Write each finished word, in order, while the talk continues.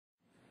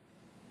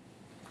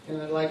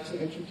And I'd like to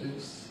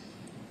introduce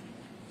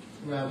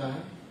Rabbi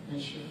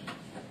and Sure,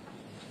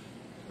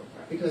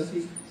 because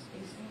he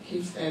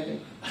keeps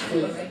standing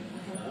please,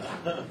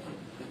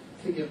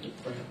 to give the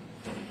prayer.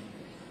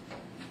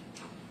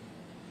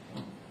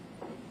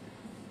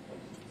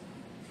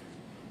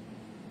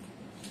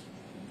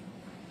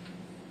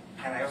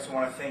 And I also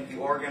want to thank the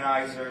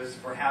organizers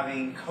for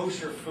having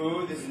kosher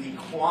food. This is an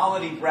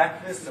equality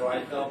breakfast, so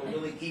I felt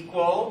really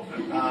equal.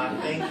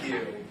 Thank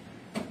you.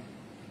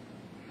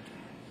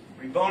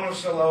 Ribono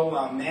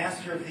Shalom,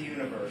 Master of the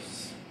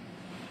Universe,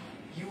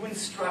 you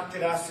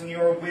instructed us in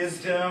your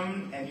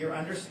wisdom and your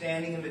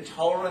understanding in the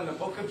Torah and the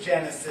book of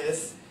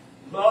Genesis,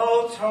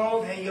 Lo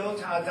tov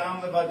heyot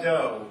adam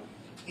levado.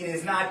 It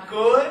is not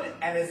good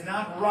and is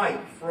not right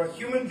for a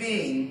human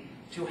being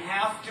to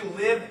have to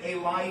live a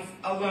life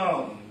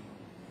alone.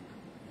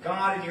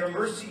 God, in your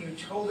mercy, you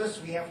told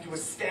us we have to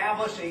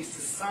establish a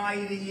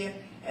society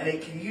and a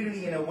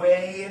community in a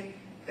way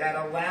that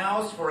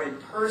allows for a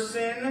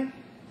person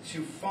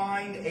to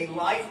find a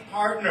life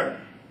partner,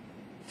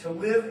 to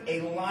live a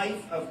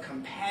life of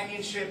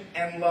companionship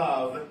and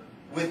love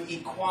with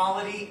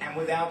equality and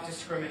without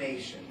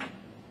discrimination.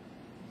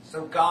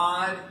 So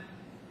God,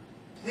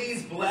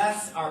 please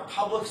bless our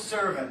public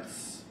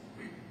servants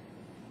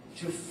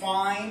to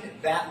find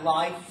that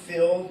life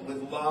filled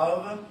with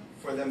love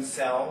for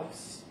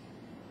themselves,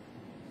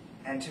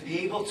 and to be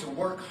able to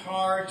work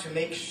hard to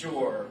make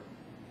sure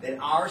that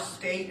our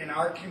state and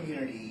our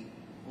community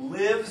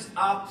lives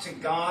up to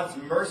God's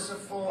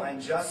merciful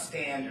and just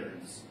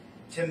standards,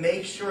 to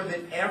make sure that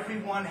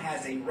everyone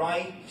has a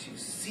right to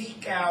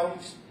seek out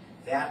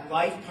that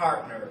life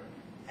partner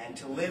and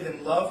to live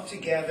in love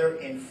together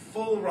in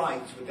full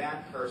rights with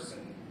that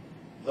person.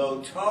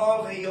 Lo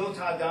tov heyot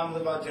adam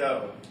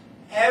levado.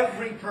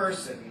 Every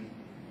person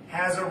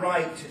has a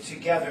right to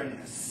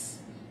togetherness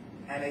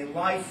and a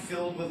life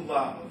filled with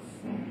love.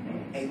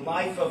 A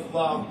life of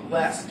love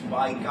blessed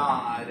by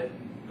God,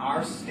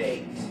 our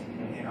state,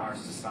 and our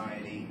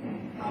society.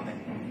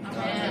 Amen.